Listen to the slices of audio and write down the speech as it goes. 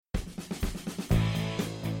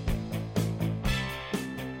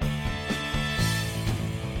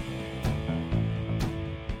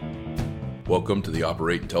Welcome to the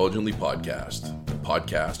Operate Intelligently podcast, the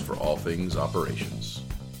podcast for all things operations.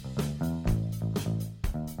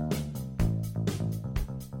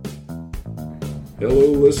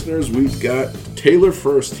 Hello, listeners. We've got Taylor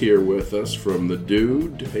First here with us from The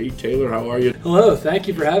Dude. Hey, Taylor, how are you? Hello. Thank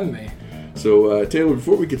you for having me. So, Taylor,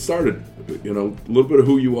 before we get started, a little bit of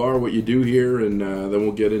who you are, what you do here, and then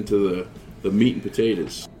we'll get into the meat and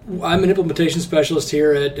potatoes. I'm an implementation specialist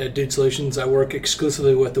here at Dude Solutions. I work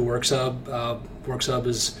exclusively with the WorksHub. WorksHub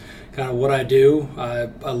is kind of what I do.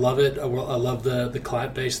 I love it. I love the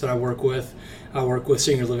client base that I work with. I work with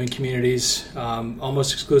senior living communities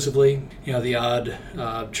almost exclusively. The odd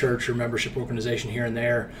church or membership organization here and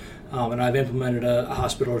there. And I've implemented a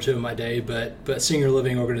hospital or two in my day, but senior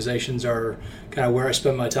living organizations are kind of where I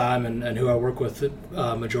spend my time and who I work with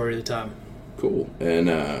the majority of the time. Cool.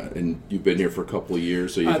 And you've been here for a couple of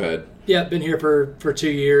years, so I've been here for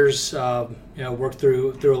 2 years. Worked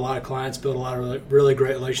through a lot of clients, built a lot of really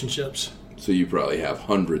great relationships. So you probably have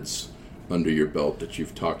hundreds under your belt that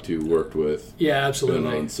you've talked to, worked with. Yeah,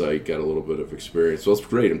 absolutely. Been on site, got a little bit of experience. So that's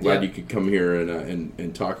great. I'm glad you could come here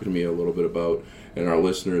and talk to me a little bit about, and our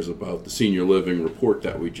listeners, about the senior living report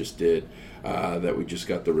that we just did, that we just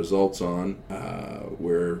got the results on,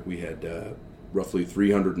 where we had roughly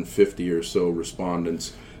 350 or so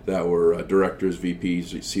respondents that were directors,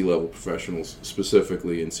 VPs, C-level professionals,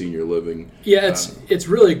 specifically in senior living. Yeah, it's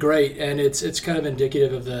really great, and it's kind of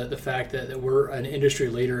indicative of the fact that we're an industry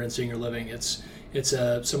leader in senior living. It's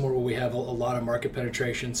somewhere where we have a lot of market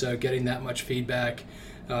penetration, so getting that much feedback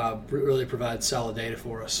really provides solid data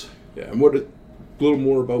for us. Yeah, and a little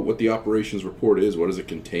more about what the operations report is. What does it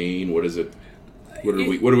contain? What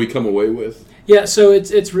do we come away with? Yeah, so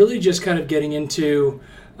it's really just kind of getting into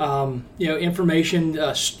information,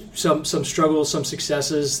 some struggles, some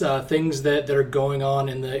successes, things that are going on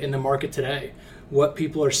in the market today, what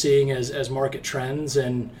people are seeing as market trends,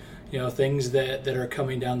 and things that are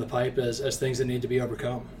coming down the pipe as things that need to be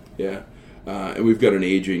overcome. Yeah, and we've got an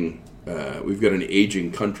aging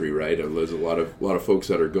country, right? There's a lot of folks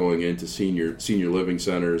that are going into senior living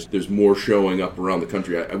centers. There's more showing up around the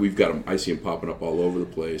country. We've got them. I see them popping up all over the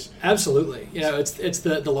place. Absolutely. It's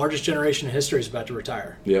the largest generation in history is about to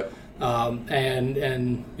retire. Yeah.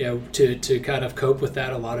 And to kind of cope with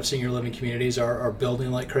that, a lot of senior living communities are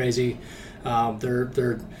building like crazy.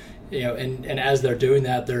 They're and as they're doing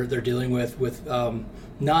that, they're dealing with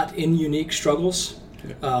not unique struggles.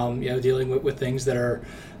 Yeah. Dealing with things that are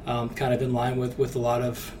kind of in line with a lot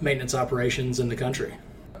of maintenance operations in the country.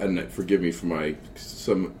 And forgive me for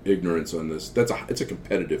some ignorance on this. It's a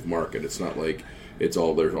competitive market. It's not like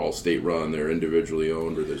they're all state run. They're individually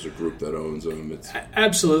owned, or there's a group that owns them.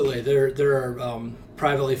 Absolutely. There are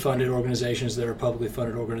privately funded organizations. There are publicly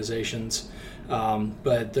funded organizations.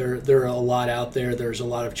 But there are a lot out there. There's a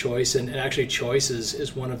lot of choice, and actually choice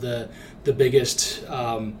is one of the biggest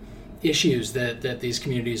issues that these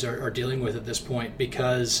communities are dealing with at this point,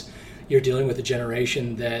 because you're dealing with a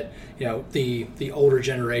generation that the older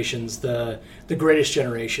generations, the greatest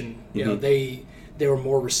generation, they were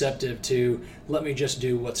more receptive to, let me just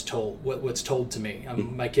do what's told to me.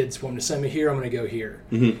 My kids want to send me here, I'm going to go here.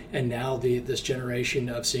 And now this generation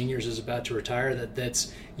of seniors is about to retire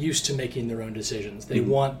that's used to making their own decisions. They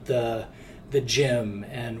want the gym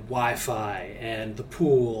and Wi-Fi and the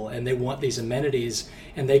pool, and they want these amenities,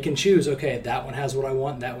 and they can choose, okay, that one has what I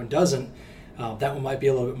want and that one doesn't. That one might be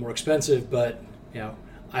a little bit more expensive, but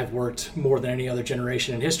I've worked more than any other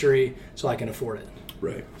generation in history, so I can afford it.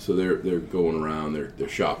 Right. So they're going around, they're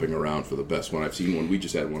shopping around for the best one. I've seen one. We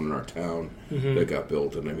just had one in our town that got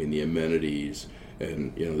built, and I mean the amenities,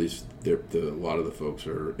 and a lot of the folks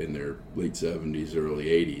are in their late 70s, early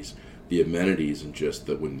 80s. The amenities and just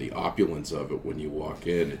the opulence of it when you walk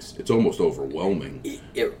in, it's almost overwhelming.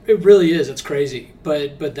 It really is. It's crazy,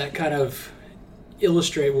 but that kind of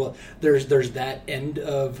illustrate. Well, there's that end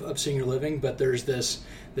of senior living, but there's this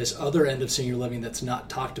other end of senior living that's not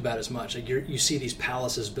talked about as much. Like you see these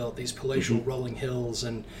palaces built, these palatial rolling hills,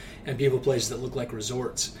 and beautiful places that look like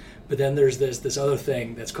resorts. But then there's this other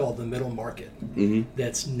thing that's called the middle market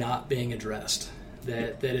that's not being addressed.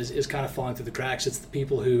 That is kind of falling through the cracks. It's the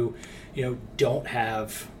people who, don't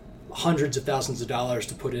have hundreds of thousands of dollars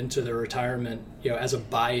to put into their retirement, as a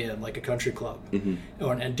buy-in, like a country club,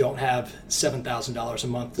 and don't have $7,000 a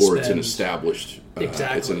month to spend. Or it's an established,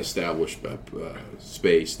 exactly. It's an established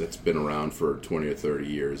space that's been around for 20 or 30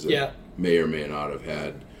 years. That may or may not have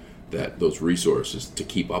had those resources to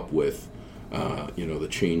keep up with the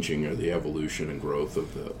changing or the evolution and growth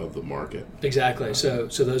of the market. Exactly. So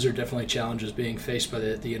those are definitely challenges being faced by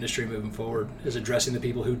the industry moving forward, is addressing the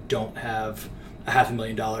people who don't have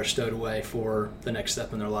 $500,000 stowed away for the next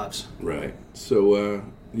step in their lives. Right. So,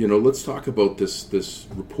 let's talk about this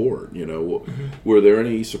report. Were there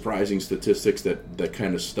any surprising statistics that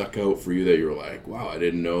kind of stuck out for you that you were like, wow, I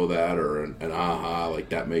didn't know that, or an aha, like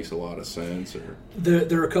that makes a lot of sense? Or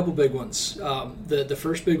There are a couple big ones. The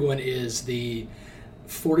first big one is the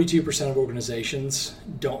 42% of organizations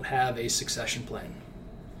don't have a succession plan.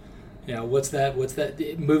 What's that?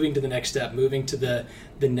 Moving to the next step, moving to the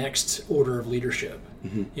next order of leadership.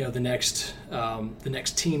 The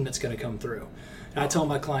next team that's going to come through. And I tell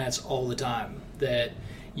my clients all the time that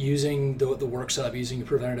using the Works Hub, using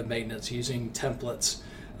preventative maintenance, using templates,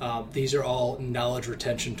 these are all knowledge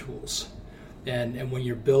retention tools. And when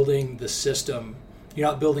you're building the system, you're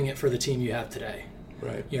not building it for the team you have today.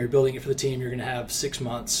 Right. You're building it for the team you're going to have 6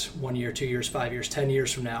 months, 1 year, 2 years, 5 years, 10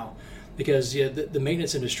 years from now. Because the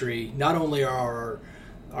maintenance industry, not only are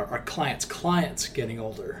our clients getting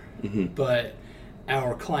older, but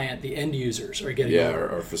our client, the end users, are getting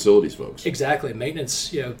older. Our facilities folks. Exactly. Maintenance,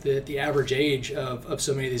 the average age of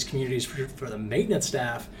so many of these communities for the maintenance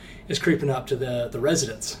staff is creeping up to the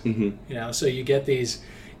residents. So you get these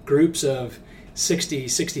groups of 60,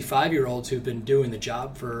 65-year-olds who've been doing the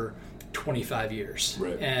job for 25 years.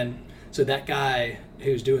 Right. And so that guy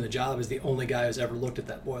who's doing the job is the only guy who's ever looked at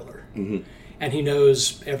that boiler. And he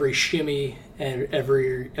knows every shimmy and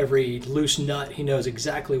every loose nut. He knows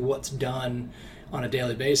exactly what's done on a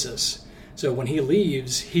daily basis. So when he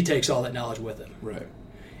leaves, he takes all that knowledge with him. Right.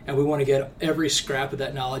 And we want to get every scrap of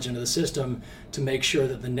that knowledge into the system to make sure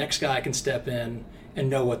that the next guy can step in and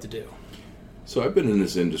know what to do. So I've been in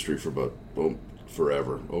this industry for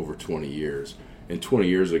forever, over 20 years. And 20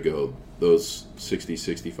 years ago, those 60,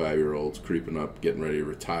 65-year-olds creeping up, getting ready to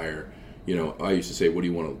retire, I used to say, what do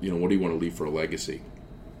you want to leave for a legacy?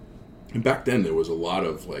 And back then there was a lot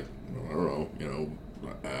of like, I don't know,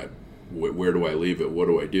 where do I leave it? What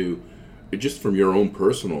do I do? Just from your own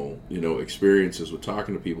personal, experiences with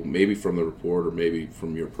talking to people, maybe from the report or maybe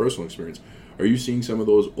from your personal experience, are you seeing some of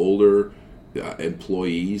those older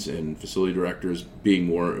employees and facility directors being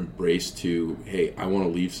more embraced to, hey, I want to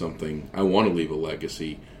leave something, I want to leave a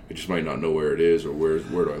legacy, I just might not know where it is, or where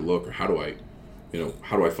do I look, or how do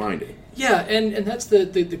I find it? Yeah, and that's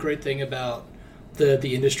the great thing about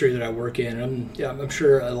the industry that I work in. I'm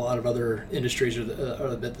sure a lot of other industries are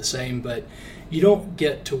a bit the same, but you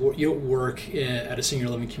don't work at a senior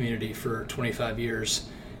living community for 25 years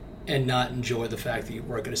and not enjoy the fact that you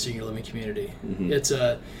work at a senior living community. It's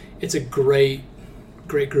a great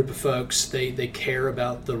group of folks. They care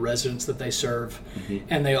about the residents that they serve,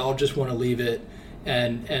 and they all just want to leave it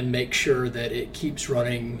and make sure that it keeps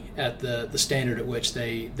running at the standard at which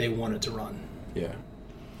they want it to run. Yeah.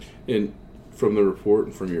 And from the report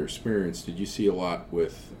and from your experience, did you see a lot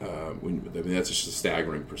with, that's just a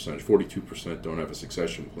staggering percentage, 42% don't have a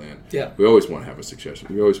succession plan. Yeah. We always want to have a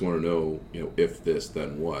succession. We always want to know, if this,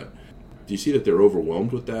 then what. Do you see that they're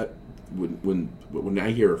overwhelmed with that? When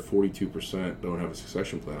I hear 42% don't have a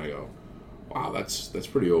succession plan, I go, wow, that's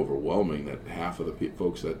pretty overwhelming that half of the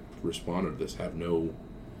folks that responded to this have no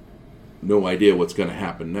idea what's going to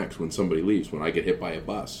happen next when somebody leaves, when I get hit by a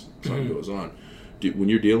bus, something goes on. When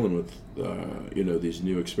you're dealing with these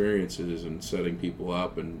new experiences and setting people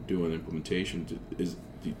up and doing implementation, do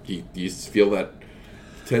you feel that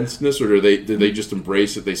tenseness, or do they just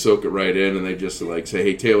embrace it, they soak it right in, and they just like say,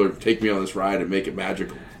 hey, Taylor, take me on this ride and make it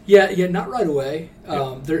magical? Yeah, not right away.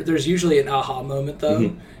 There's usually an aha moment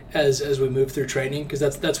though, as we move through training, because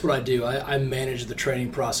that's what I do. I manage the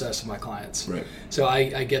training process of my clients. Right. So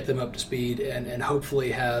I get them up to speed and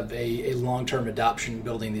hopefully have a long-term adoption,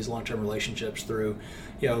 building these long-term relationships through,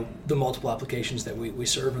 the multiple applications that we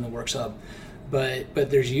serve in the Works Hub. But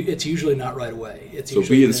it's usually not right away. So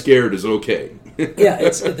being scared is okay. Yeah,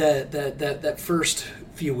 it's that first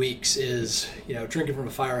few weeks is drinking from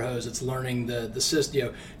a fire hose. It's learning the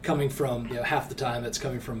system, coming from half the time it's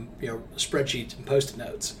coming from spreadsheets and post-it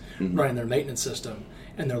notes, running their maintenance system,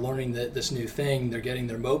 and they're learning this new thing. They're getting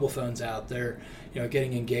their mobile phones out. They're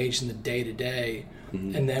getting engaged in the day-to-day.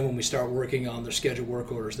 And then when we start working on their scheduled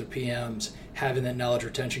work orders, their PMs, having that knowledge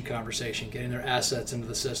retention conversation, getting their assets into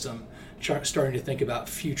the system, starting to think about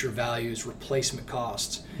future values, replacement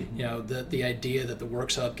costs, the idea that the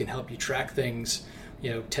Works Hub can help you track things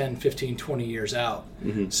 10, 15, 20 years out,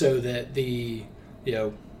 so that the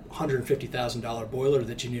 $150,000 boiler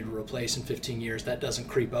that you need to replace in 15 years, that doesn't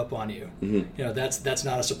creep up on you. That's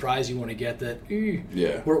not a surprise you want to get, that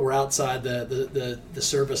we're outside the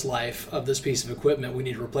service life of this piece of equipment, we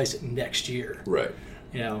need to replace it next year. Right.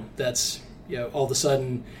 That's all of a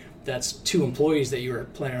sudden that's 2 employees that you were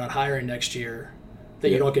planning on hiring next year that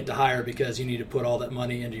you don't get to hire because you need to put all that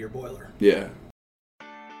money into your boiler. Yeah.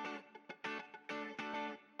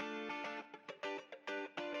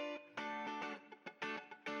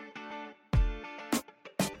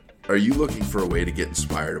 Are you looking for a way to get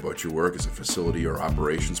inspired about your work as a facility or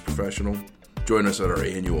operations professional? Join us at our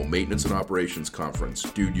annual Maintenance and Operations Conference,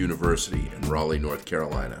 Dude University in Raleigh, North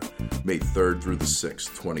Carolina, May 3rd through the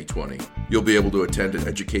 6th, 2020. You'll be able to attend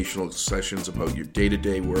educational sessions about your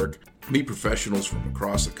day-to-day work, meet professionals from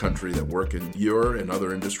across the country that work in your and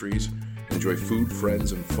other industries, and enjoy food,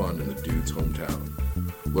 friends, and fun in the Dude's hometown.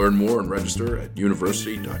 Learn more and register at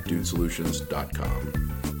university.dudesolutions.com.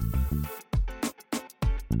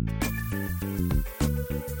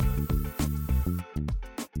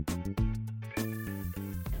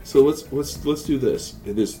 So let's do this.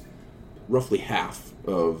 There's roughly half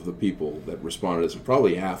of the people that responded, and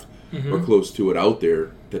probably half or close to it out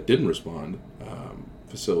there that didn't respond.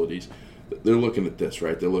 Facilities, they're looking at this,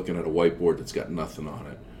 right? They're looking at a whiteboard that's got nothing on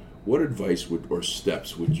it. What advice or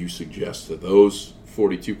steps would you suggest to those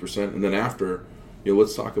 42%? And then after,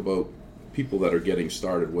 let's talk about people that are getting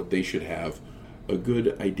started. What they should have a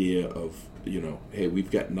good idea of. Hey,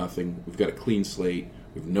 we've got nothing. We've got a clean slate.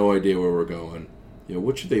 We have no idea where we're going.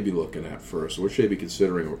 What should they be looking at first? What should they be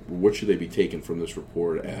considering? Or what should they be taking from this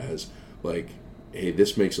report as, like, hey,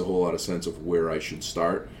 this makes a whole lot of sense of where I should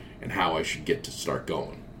start and how I should get to start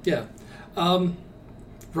going? Yeah.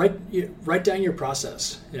 Write down your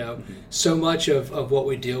process. So much of what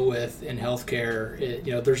we deal with in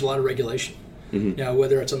healthcare, there's a lot of regulation.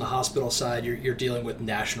 Whether it's on the hospital side, you're dealing with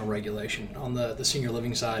national regulation. On the senior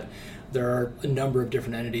living side, there are a number of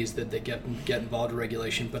different entities that get involved in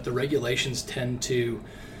regulation, but the regulations tend to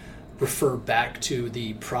refer back to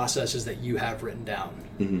the processes that you have written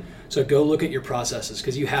down. So go look at your processes,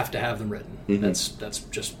 because you have to have them written. That's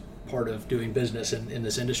just part of doing business in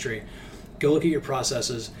this industry. Go look at your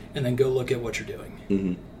processes, and then go look at what you're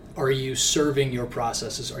doing. Are you serving your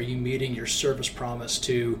processes? Are you meeting your service promise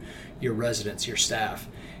to your residents, your staff?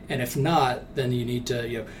 And if not, then you need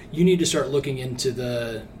to start looking into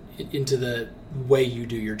the way you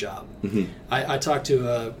do your job. I talked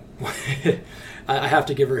to I have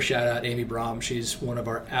to give her a shout out, Amy Brom. She's one of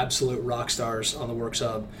our absolute rock stars on the Works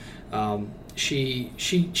Hub. She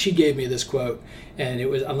gave me this quote, and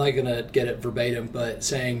I'm not going to get it verbatim, but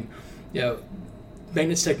saying,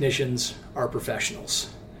 maintenance technicians are professionals,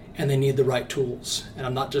 and they need the right tools. And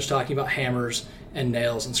I'm not just talking about hammers and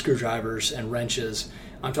nails and screwdrivers and wrenches.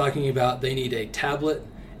 I'm talking about they need a tablet,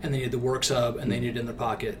 and they need the Works Hub, and they need it in their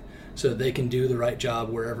pocket, so they can do the right job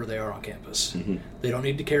wherever they are on campus. They don't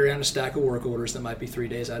need to carry on a stack of work orders that might be 3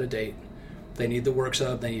 days out of date. They need the Works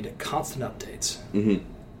Hub. They need constant updates.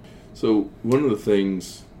 So one of the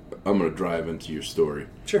things, I'm going to drive into your story,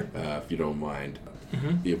 sure, if you don't mind,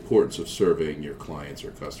 the importance of surveying your clients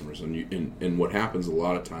or customers. And what happens a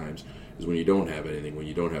lot of times is when you don't have anything, when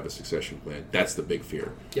you don't have a succession plan, that's the big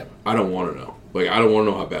fear. I don't want to know. I don't want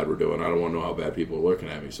to know how bad we're doing. I don't want to know how bad people are looking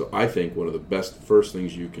at me. So I think one of the first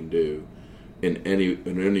things you can do in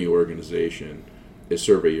any organization is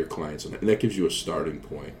survey your clients, and that gives you a starting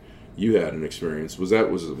point. You had an experience. Was it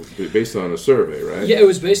based on a survey, right? Yeah, it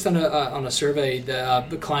was based on a survey.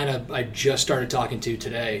 The client I just started talking to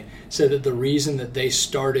today said that the reason that they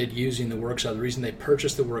started using the Works Hub, the reason they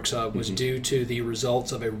purchased the Works Hub, was due to the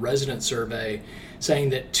results of a resident survey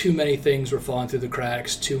saying that too many things were falling through the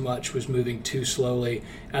cracks, too much was moving too slowly,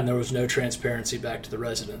 and there was no transparency back to the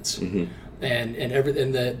residents. And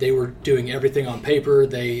they were doing everything on paper.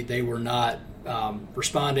 They were not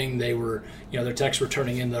responding. They were, their techs were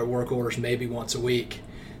turning in their work orders maybe once a week,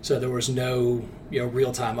 so there was no,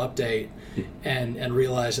 real-time update, and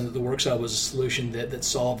realizing that the Works Hub was a solution that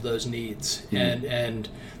solved those needs and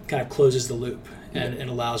kind of closes the loop and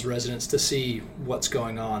allows residents to see what's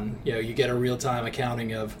going on. You get a real-time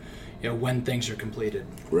accounting of, when things are completed.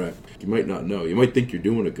 Right. You might not know. You might think you're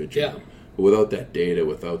doing a good job, but without that data,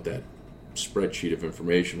 without that spreadsheet of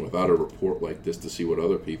information, without a report like this to see what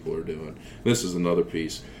other people are doing. This is another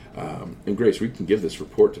piece. And Grace, we can give this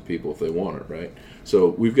report to people if they want it, right?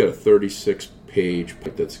 So we've got a 36-page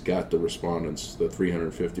that's got the respondents, the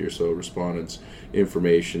 350 or so respondents,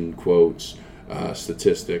 information, quotes,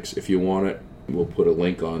 statistics. If you want it, we'll put a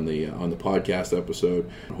link on the podcast episode.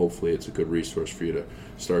 Hopefully it's a good resource for you to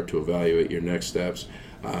start to evaluate your next steps,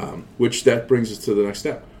 which that brings us to the next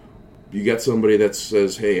step. You got somebody that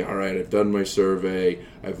says, hey, all right, I've done my survey,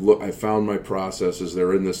 I've found my processes,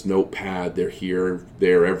 they're in this notepad, they're here,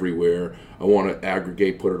 they're everywhere, I want to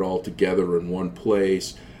aggregate, put it all together in one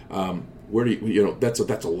place. Where do you that's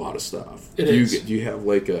a lot of stuff. Do you have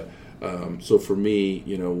like a, so for me,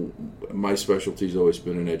 my specialty's always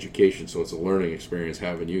been in education, so it's a learning experience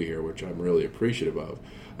having you here, which I'm really appreciative of.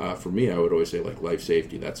 For me, I would always say like life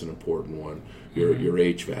safety, that's an important one. Your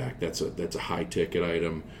HVAC, that's a high ticket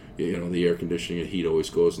item. the air conditioning and heat always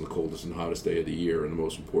goes on the coldest and hottest day of the year, and the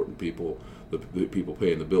most important people, the people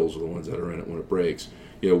paying the bills, are the ones that are in it when it breaks.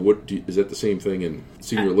 Is that the same thing in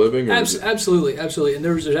senior living? Or absolutely. And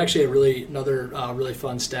there's actually another really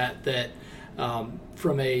fun stat that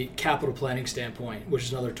from a capital planning standpoint, which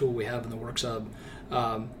is another tool we have in the WorkSub,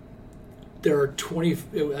 there are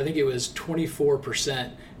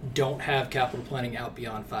 24% don't have capital planning out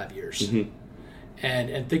beyond 5 years. Mm-hmm.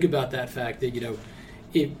 And think about that fact that,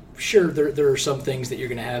 there are some things that you're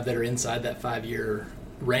going to have that are inside that 5-year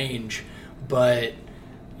range, but,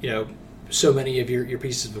 so many of your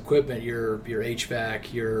pieces of equipment, your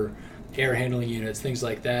HVAC, your air handling units, things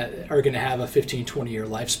like that, are going to have a 15, 20-year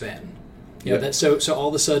lifespan. So all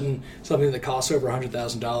of a sudden, something that costs over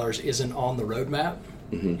 $100,000 isn't on the roadmap.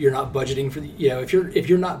 Mm-hmm. You're not budgeting for if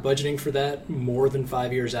you're not budgeting for that more than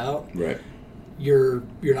 5 years out, right? You're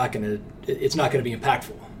not going to. It's not going to be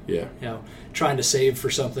impactful. Yeah. Trying to save for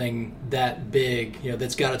something that big,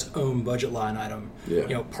 that's got its own budget line item.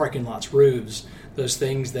 Yeah. Parking lots, roofs, those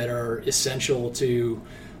things that are essential to,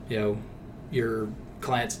 your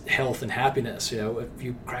client's health and happiness. If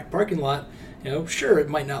you crack parking lot, sure, it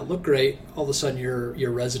might not look great. All of a sudden,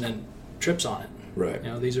 your resident trips on it. Right.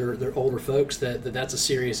 They're older folks that's a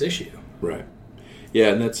serious issue. Right. Yeah,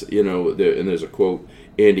 and that's and there's a quote.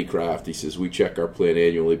 Andy Kraft, he says, "We check our plan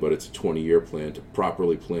annually, but it's a 20-year plan. To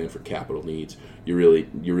properly plan for capital needs, you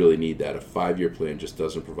really need that. A 5-year plan just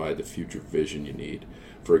doesn't provide the future vision you need.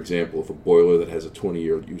 For example, if a boiler that has a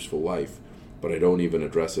 20-year useful life, but I don't even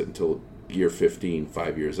address it until year 15,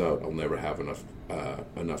 5 years out, I'll never have enough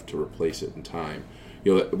to replace it in time."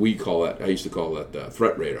 We call that. I used to call that the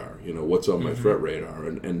threat radar. What's on my threat radar,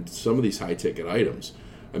 and some of these high-ticket items.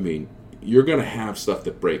 I mean, you're going to have stuff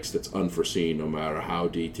that breaks that's unforeseen, no matter how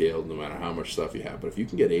detailed, no matter how much stuff you have. But if you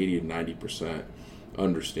can get 80 to 90%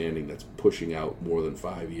 understanding that's pushing out more than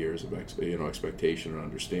 5 years of expectation or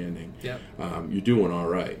understanding, you're doing all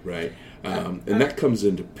right, right? And that comes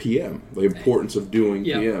into PM, the importance of doing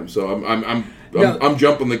PM. So I'm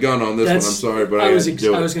jumping the gun on this one. I'm sorry, but I was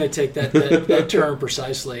going to take that term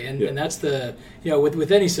precisely, and that's the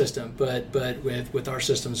with any system, but with our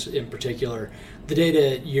systems in particular, the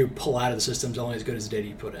data you pull out of the system is only as good as the data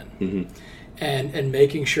you put in, mm-hmm. and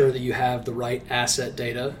making sure that you have the right asset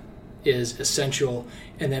data is essential,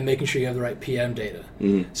 and then making sure you have the right PM data.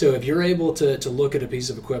 Mm-hmm. So if you're able to look at a piece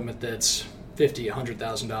of equipment that's $50,000,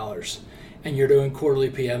 $100,000, and you're doing quarterly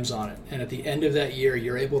PMs on it, and at the end of that year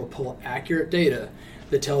you're able to pull accurate data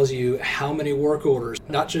that tells you how many work orders,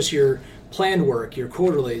 not just your planned work, your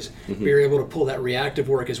quarterlies, mm-hmm. but you're able to pull that reactive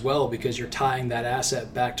work as well, because you're tying that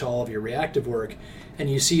asset back to all of your reactive work, and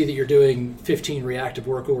you see that you're doing 15 reactive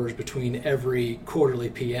work orders between every quarterly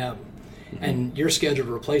PM. Mm-hmm. And you're scheduled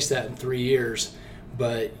to replace that in 3 years,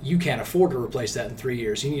 but you can't afford to replace that in 3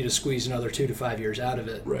 years. You need to squeeze another 2 to 5 years out of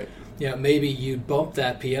it. Right. Maybe you bump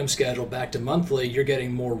that PM schedule back to monthly. You're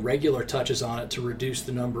getting more regular touches on it to reduce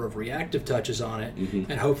the number of reactive touches on it, mm-hmm.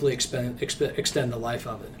 and hopefully extend the life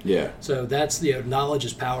of it. Yeah. So that's knowledge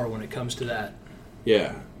is power when it comes to that.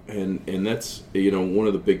 Yeah. And that's one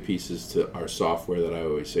of the big pieces to our software that I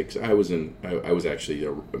always say, because I wasn't a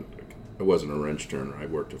wrench turner. I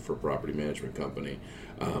worked for a property management company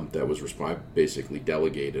that was I basically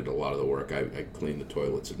delegated a lot of the work. I cleaned the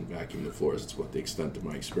toilets and vacuumed the floors. It's what the extent of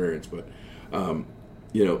my experience. But the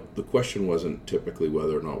question wasn't typically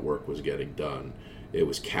whether or not work was getting done. It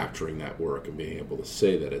was capturing that work and being able to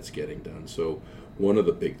say that it's getting done. So one of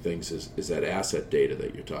the big things is that asset data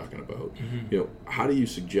that you're talking about. Mm-hmm. How do you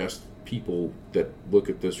suggest people that look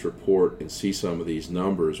at this report and see some of these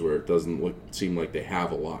numbers where it doesn't seem like they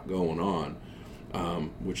have a lot going on,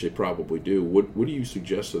 which they probably do? What do you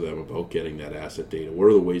suggest to them about getting that asset data? What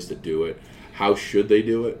are the ways to do it? How should they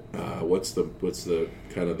do it? What's the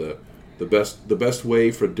kind of the best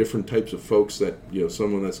way for different types of folks that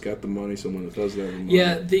someone that's got the money, someone that doesn't have the money?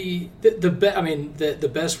 Yeah, the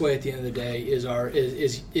best way at the end of the day is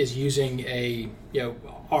using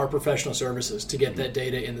our professional services to get that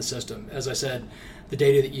data in the system. As I said, the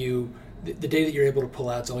data that you're able to pull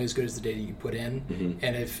out is only as good as the data you put in. Mm-hmm.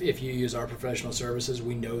 And if you use our professional services,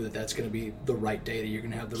 we know that that's going to be the right data. You're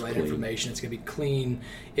going to have the right information. It's going to be clean.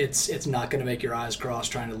 It's not going to make your eyes cross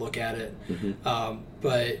trying to look at it. Mm-hmm.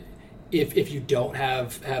 But if you don't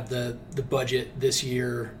have the budget this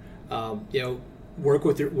year, work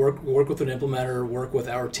with an implementer, work with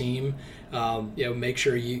our team. Make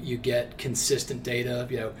sure you get consistent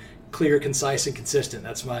data. clear, concise, and consistent.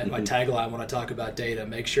 That's my tagline when I talk about data.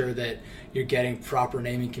 Make sure that you're getting proper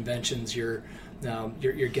naming conventions. You're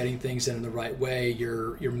getting things in the right way.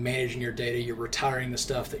 You're managing your data. You're retiring the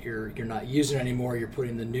stuff that you're not using anymore. You're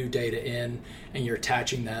putting the new data in, and you're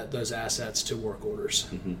attaching those assets to work orders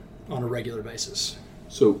on a regular basis.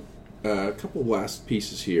 So, a couple last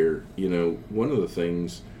pieces here. One of the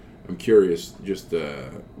things I'm curious, just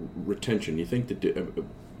retention. You think that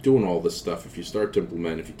doing all this stuff, if you start to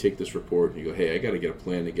implement, if you take this report and you go, hey, I got to get a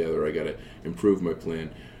plan together, I got to improve my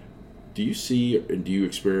plan. Do you see, and do you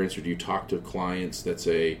experience, or do you talk to clients that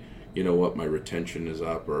say, you know what, my retention is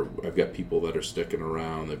up, or I've got people that are sticking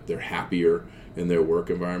around, that they're happier in their work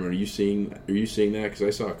environment? Are you seeing that? Because I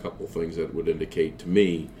saw a couple things that would indicate to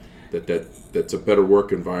me that's a better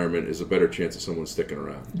work environment is a better chance of someone sticking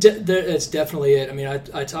around. That's definitely it. I mean,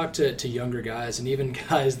 I talk to younger guys, and even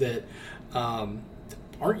guys that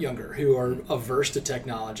aren't younger, who are averse to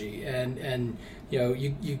technology, and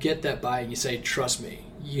you get that by, and you say, trust me,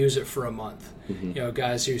 use it for a month.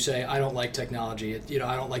 Guys who say, I don't like technology,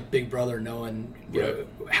 I don't like Big Brother knowing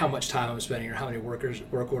how much time I'm spending or how many work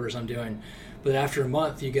orders I'm doing. But after a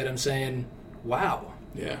month, you get them saying, wow,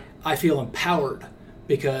 I feel empowered,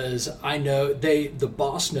 because I know the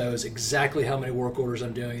boss knows exactly how many work orders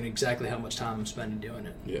I'm doing and exactly how much time I'm spending doing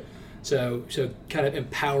it. Yeah. So kind of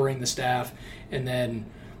empowering the staff, and then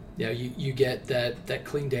you get that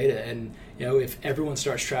clean data, and if everyone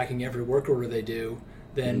starts tracking every work order they do,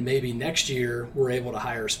 then maybe next year we're able to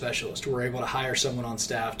hire a specialist. We're able to hire someone on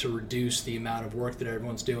staff to reduce the amount of work that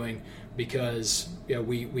everyone's doing, because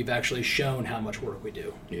we've actually shown how much work we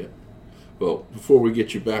do. Yeah. Well, before we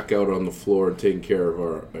get you back out on the floor and taking care of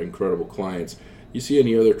our incredible clients, you see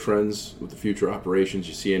any other trends with the future operations?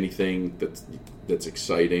 You see anything that's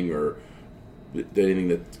exciting, or anything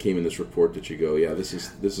that came in this report that you go, yeah, this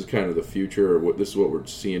is kind of the future, or this is what we're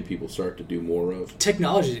seeing people start to do more of?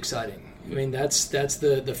 Technology is exciting. I mean, that's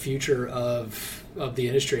the future of the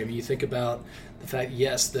industry. I mean, you think about the fact,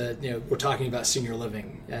 yes, that we're talking about senior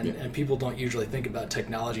living, and people don't usually think about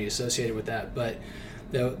technology associated with that, but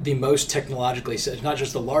the most technologically, not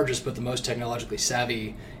just the largest, but the most technologically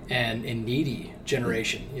savvy and needy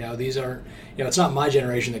generation. These are, it's not my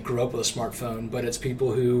generation that grew up with a smartphone, but it's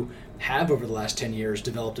people who have over the last 10 years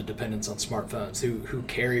developed a dependence on smartphones, who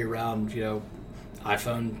carry around,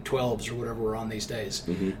 iPhone 12s or whatever we're on these days.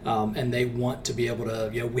 And they want to be able to,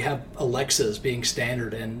 we have Alexas being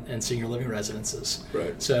standard in senior living residences.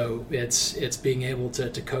 Right. So it's being able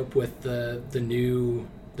to cope with the new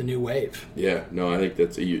wave. Yeah, no, I think I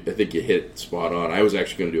think you hit spot on. I was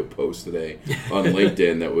actually going to do a post today on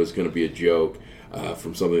LinkedIn that was going to be a joke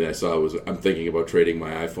from something that I saw. I'm thinking about trading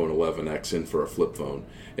my iPhone 11X in for a flip phone,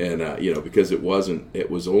 and because it was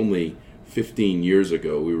only 15 years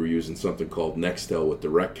ago we were using something called Nextel with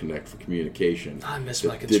Direct Connect for communication. I miss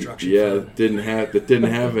my construction phone. Didn't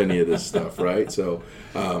have any of this stuff, right? So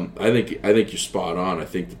I think you're spot on. I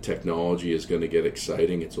think the technology is going to get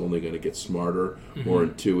exciting. It's only going to get smarter, more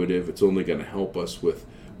intuitive. It's only going to help us with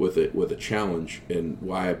a challenge. And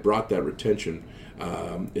why I brought that retention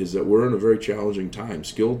is that we're in a very challenging time.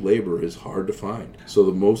 Skilled labor is hard to find. So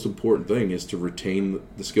the most important thing is to retain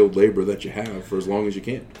the skilled labor that you have for as long as you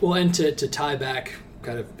can. Well, and to tie back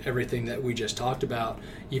kind of everything that we just talked about,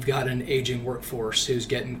 you've got an aging workforce who's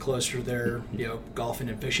getting closer to their golfing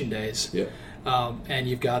and fishing days. Yeah. And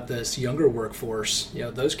you've got this younger workforce.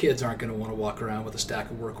 Those kids aren't going to want to walk around with a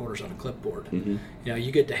stack of work orders on a clipboard.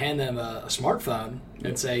 You get to hand them a smartphone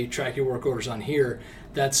and say, track your work orders on here.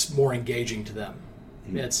 That's more engaging to them.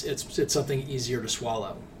 It's something easier to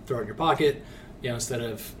swallow. Throw it in your pocket, instead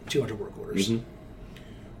of 200 work orders.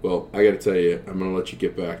 Well, I got to tell you, I'm going to let you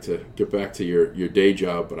get back to your day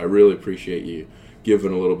job, but I really appreciate you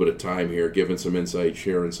giving a little bit of time here, giving some insight,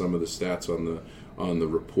 sharing some of the stats on the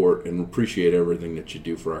report, and appreciate everything that you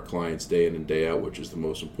do for our clients day in and day out, which is the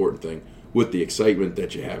most important thing, with the excitement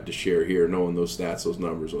that you have to share here, knowing those stats, those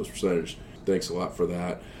numbers, those percentages. Thanks a lot for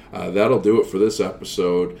that. That'll do it for this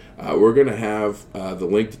episode. We're going to have the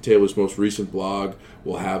link to Taylor's most recent blog.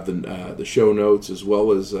 We'll have the show notes, as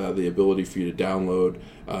well as the ability for you to download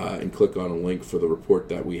and click on a link for the report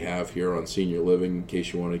that we have here on senior living, in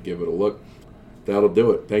case you want to give it a look. That'll do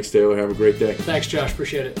it. Thanks, Taylor. Have a great day. Thanks, Josh.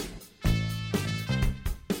 Appreciate it.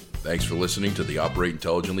 Thanks for listening to the Operate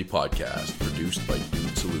Intelligently podcast, produced by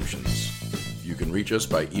Dude Solutions. You can reach us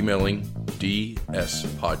by emailing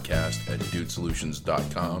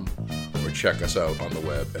dspodcast@dudesolutions.com or check us out on the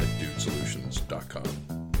web at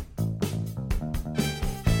dudesolutions.com.